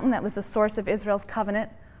the mountain that was the source of Israel's covenant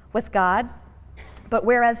with God. But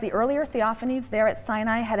whereas the earlier theophanies there at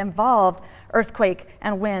Sinai had involved earthquake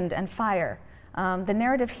and wind and fire, the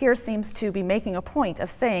narrative here seems to be making a point of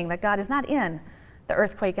saying that God is not in the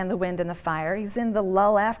earthquake and the wind and the fire. He's in the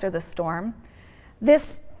lull after the storm.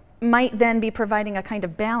 This might then be providing a kind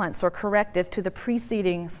of balance or corrective to the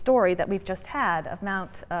preceding story that we've just had of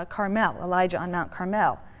Mount Carmel, Elijah on Mount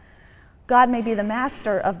Carmel. God may be the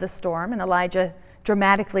master of the storm, and Elijah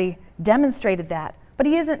dramatically demonstrated that, but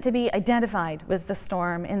he isn't to be identified with the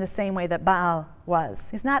storm in the same way that Baal was.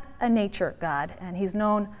 He's not a nature god, and he's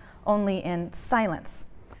known only in silence,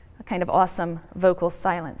 a kind of awesome vocal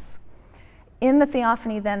silence. In the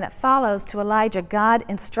theophany then that follows to Elijah, God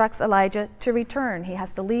instructs Elijah to return. He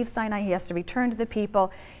has to leave Sinai. He has to return to the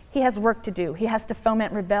people. He has work to do. He has to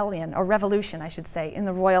foment rebellion, or revolution, I should say, in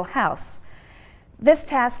the royal house. This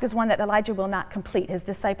task is one that Elijah will not complete. His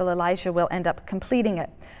disciple Elisha will end up completing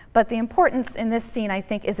it. But the importance in this scene, I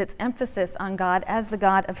think, is its emphasis on God as the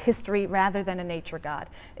God of history rather than a nature God.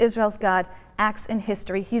 Israel's God acts in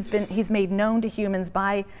history. He's made known to humans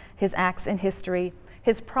by his acts in history.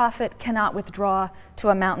 His prophet cannot withdraw to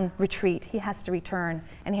a mountain retreat. He has to return,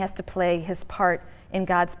 and he has to play his part in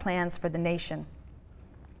God's plans for the nation.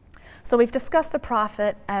 So we've discussed the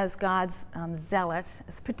prophet as God's zealot,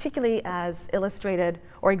 particularly as illustrated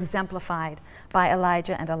or exemplified by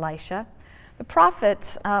Elijah and Elisha. The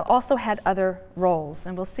prophet also had other roles,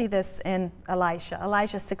 and we'll see this in Elisha.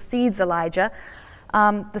 Elisha succeeds Elijah.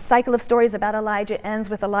 The cycle of stories about Elijah ends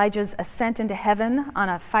with Elijah's ascent into heaven on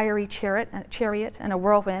a fiery chariot and a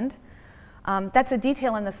whirlwind. That's a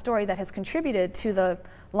detail in the story that has contributed to the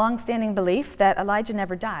long-standing belief that Elijah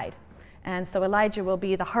never died. And so Elijah will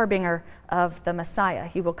be the harbinger of the Messiah.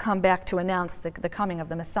 He will come back to announce the coming of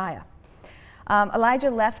the Messiah.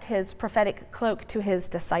 Elijah left his prophetic cloak to his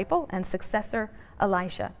disciple and successor,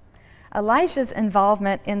 Elisha. Elisha's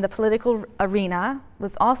involvement in the political arena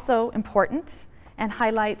was also important and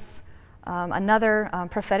highlights another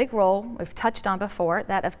prophetic role we've touched on before,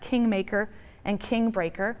 that of kingmaker and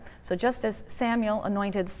kingbreaker. So just as Samuel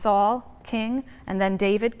anointed Saul king and then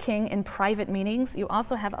David king in private meetings, you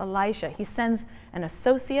also have Elisha. He sends an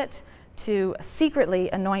associate to secretly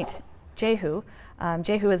anoint Jehu.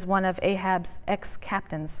 Jehu is one of Ahab's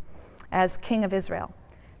ex-captains as king of Israel.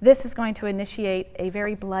 This is going to initiate a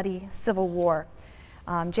very bloody civil war.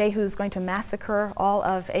 Jehu is going to massacre all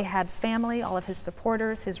of Ahab's family, all of his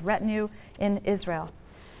supporters, his retinue in Israel.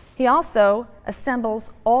 He also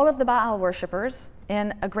assembles all of the Baal worshippers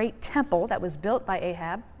in a great temple that was built by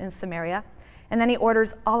Ahab in Samaria, and then he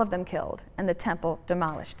orders all of them killed and the temple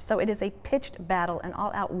demolished. So it is a pitched battle, an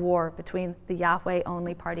all-out war between the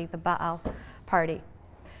Yahweh-only party, the Baal party.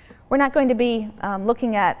 We're not going to be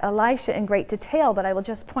looking at Elisha in great detail, but I will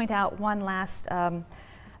just point out one last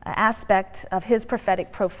aspect of his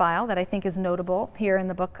prophetic profile that I think is notable here in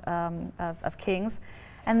the book of Kings,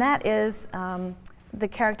 and that is the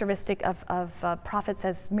characteristic of prophets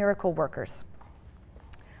as miracle workers.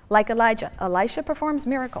 Like Elijah, Elisha performs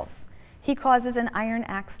miracles. He causes an iron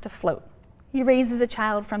axe to float. He raises a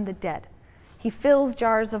child from the dead. He fills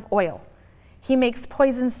jars of oil. He makes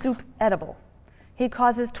poison soup edible. He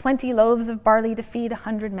causes 20 loaves of barley to feed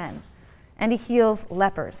 100 men. And he heals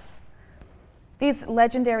lepers. These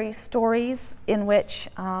legendary stories in which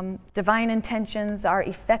divine intentions are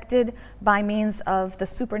effected by means of the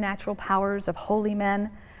supernatural powers of holy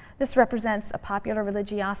men, this represents a popular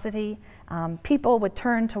religiosity. People would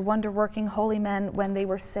turn to wonder-working holy men when they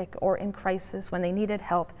were sick or in crisis, when they needed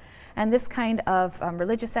help. And this kind of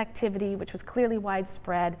religious activity, which was clearly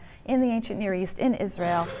widespread in the ancient Near East, in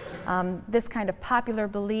Israel, this kind of popular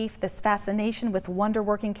belief, this fascination with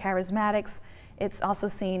wonder-working charismatics, it's also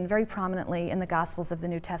seen very prominently in the Gospels of the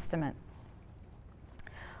New Testament.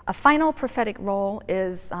 A final prophetic role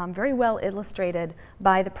is very well illustrated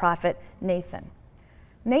by the prophet Nathan.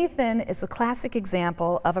 Nathan is a classic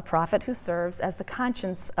example of a prophet who serves as the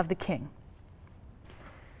conscience of the king.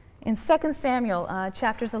 In 2 Samuel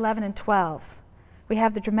chapters 11 and 12, we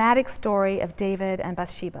have the dramatic story of David and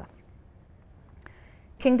Bathsheba.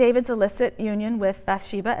 King David's illicit union with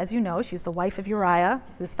Bathsheba, as you know, she's the wife of Uriah,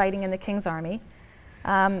 who's fighting in the king's army.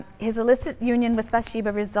 His illicit union with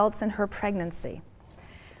Bathsheba results in her pregnancy.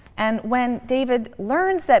 And when David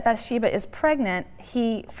learns that Bathsheba is pregnant,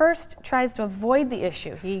 he first tries to avoid the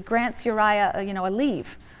issue. He grants Uriah a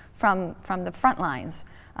leave from the front lines.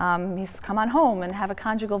 He's come on home and have a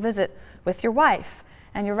conjugal visit with your wife.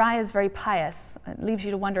 And Uriah is very pious. It leaves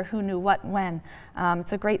you to wonder who knew what when.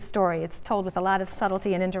 It's a great story. It's told with a lot of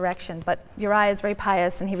subtlety and indirection. But Uriah is very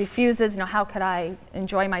pious, and he refuses, how could I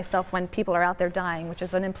enjoy myself when people are out there dying, which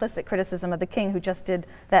is an implicit criticism of the king who just did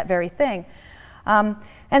that very thing.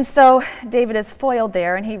 And so David is foiled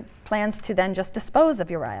there, and he plans to then just dispose of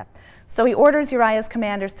Uriah. So he orders Uriah's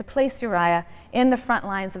commanders to place Uriah in the front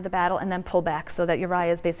lines of the battle and then pull back so that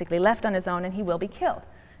Uriah is basically left on his own and he will be killed.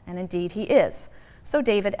 And indeed he is. So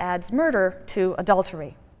David adds murder to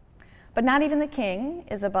adultery. But not even the king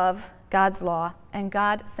is above God's law, and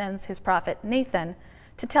God sends his prophet Nathan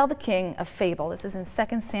to tell the king a fable. This is in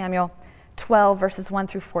 2 Samuel 12, verses 1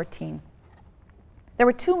 through 14. There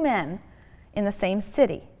were two men in the same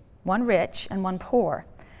city, one rich and one poor.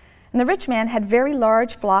 And the rich man had very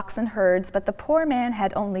large flocks and herds, but the poor man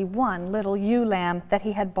had only one little ewe lamb that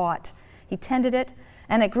he had bought. He tended it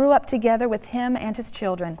and it grew up together with him and his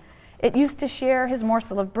children. It used to share his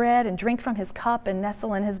morsel of bread and drink from his cup and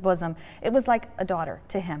nestle in his bosom. It was like a daughter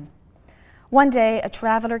to him. One day a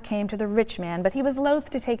traveler came to the rich man, but he was loath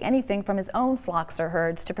to take anything from his own flocks or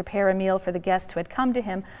herds to prepare a meal for the guest who had come to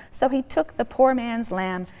him, so he took the poor man's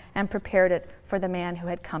lamb and prepared it for the man who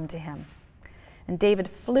had come to him. And David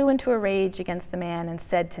flew into a rage against the man and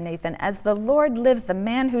said to Nathan, "As the Lord lives, the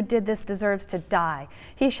man who did this deserves to die.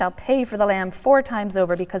 He shall pay for the lamb 4 times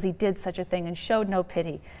over because he did such a thing and showed no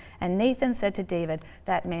pity." And Nathan said to David,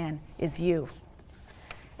 "That man is you."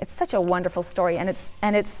 It's such a wonderful story, and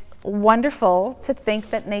it's wonderful to think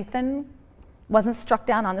that Nathan wasn't struck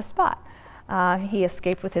down on the spot. He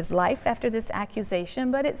escaped with his life after this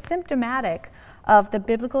accusation, but it's symptomatic of the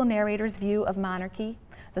biblical narrator's view of monarchy,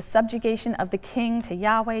 the subjugation of the king to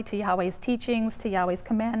Yahweh's teachings, to Yahweh's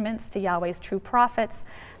commandments, to Yahweh's true prophets,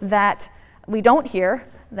 that we don't hear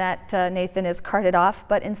that Nathan is carted off,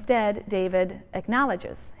 but instead David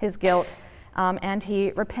acknowledges his guilt and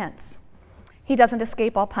he repents. He doesn't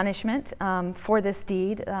escape all punishment for this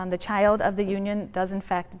deed. The child of the union does in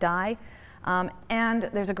fact die, and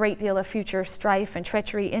there's a great deal of future strife and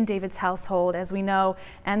treachery in David's household, as we know,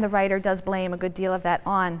 and the writer does blame a good deal of that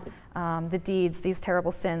on the deeds, these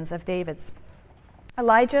terrible sins of David's.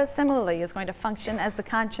 Elijah similarly is going to function as the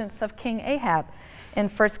conscience of King Ahab in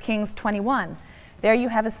 1 Kings 21. There you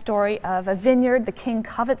have a story of a vineyard. The king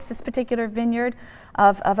covets this particular vineyard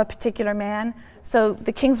of a particular man. So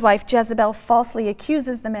the king's wife Jezebel falsely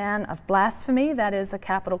accuses the man of blasphemy. That is a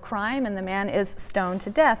capital crime, and the man is stoned to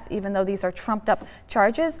death, even though these are trumped up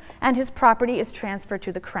charges, and his property is transferred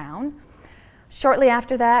to the crown. Shortly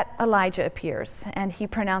after that, Elijah appears, and he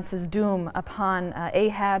pronounces doom upon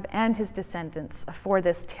Ahab and his descendants for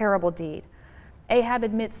this terrible deed. Ahab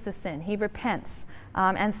admits the sin, he repents,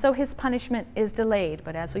 and so his punishment is delayed,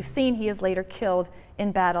 but as we've seen, he is later killed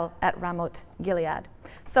in battle at Ramoth Gilead.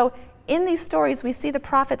 So in these stories, we see the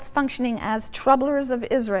prophets functioning as troublers of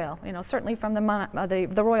Israel, certainly from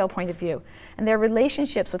the royal point of view. And their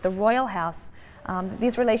relationships with the royal house,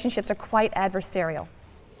 these relationships are quite adversarial.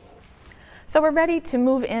 So we're ready to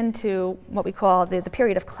move into what we call the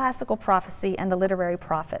period of classical prophecy and the literary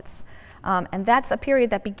prophets. And that's a period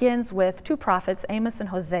that begins with 2 prophets, Amos and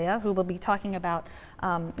Hosea, who we'll be talking about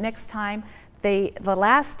next time. The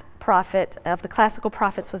last prophet of the classical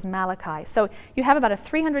prophets was Malachi. So you have about a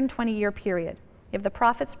 320-year period. You have the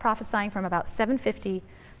prophets prophesying from about 750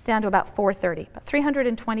 down to about 430, about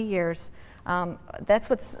 320 years. That's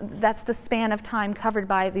the span of time covered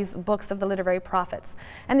by these books of the literary prophets.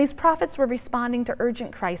 And these prophets were responding to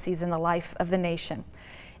urgent crises in the life of the nation.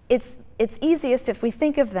 It's easiest if we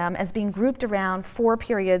think of them as being grouped around 4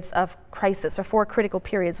 periods of crisis, or 4 critical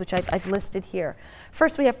periods, which I've listed here.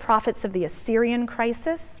 First, we have prophets of the Assyrian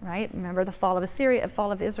crisis, right? Remember the fall of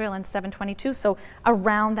Israel in 722, so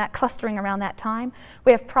clustering around that time.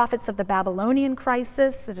 We have prophets of the Babylonian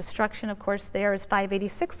crisis. The destruction, of course, there is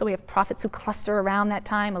 586, so we have prophets who cluster around that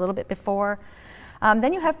time, a little bit before.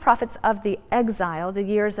 Then you have prophets of the exile, the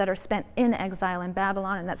years that are spent in exile in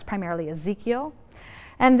Babylon, and that's primarily Ezekiel.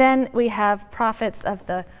 And then we have prophets of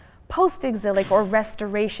the post-exilic or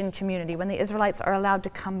restoration community, when the Israelites are allowed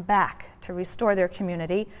to come back to restore their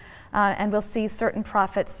community, and we'll see certain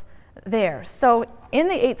prophets there. So in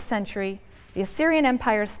the 8th century, the Assyrian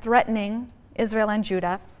Empire is threatening Israel and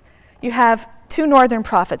Judah. You have 2 northern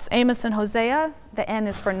prophets, Amos and Hosea. The N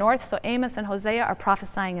is for north, so Amos and Hosea are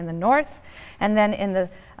prophesying in the north, and then in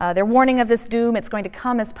their warning of this doom, it's going to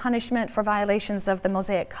come as punishment for violations of the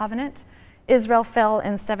Mosaic covenant. Israel fell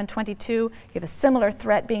in 722. You have a similar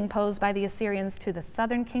threat being posed by the Assyrians to the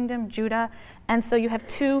southern kingdom, Judah. And so you have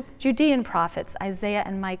 2 Judean prophets, Isaiah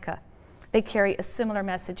and Micah. They carry a similar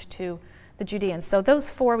message to the Judeans. So those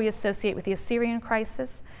 4 we associate with the Assyrian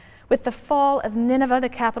crisis. With the fall of Nineveh, the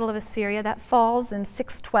capital of Assyria, that falls in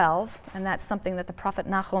 612, and that's something that the prophet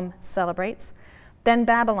Nahum celebrates. Then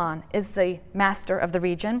Babylon is the master of the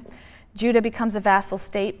region. Judah becomes a vassal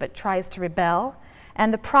state but tries to rebel.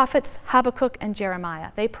 And the prophets Habakkuk and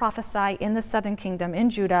Jeremiah, they prophesy in the southern kingdom, in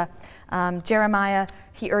Judah. Jeremiah,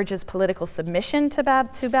 he urges political submission to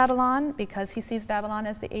Babylon because he sees Babylon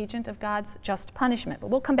as the agent of God's just punishment. But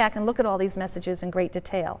we'll come back and look at all these messages in great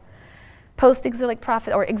detail. Post-exilic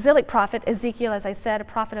prophet, or exilic prophet, Ezekiel, as I said, a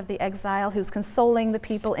prophet of the exile who's consoling the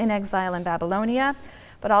people in exile in Babylonia,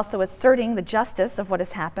 but also asserting the justice of what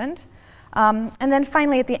has happened. And then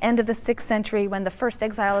finally, at the end of the 6th century, when the first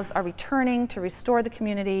exiles are returning to restore the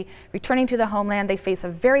community, returning to the homeland, they face a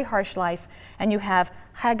very harsh life, and you have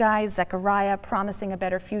Haggai, Zechariah promising a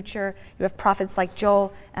better future. You have prophets like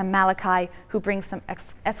Joel and Malachi who bring some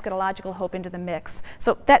eschatological hope into the mix.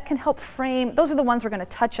 So that can help frame, those are the ones we're going to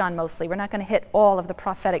touch on mostly. We're not going to hit all of the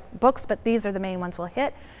prophetic books, but these are the main ones we'll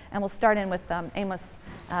hit. And we'll start in with Amos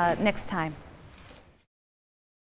next time.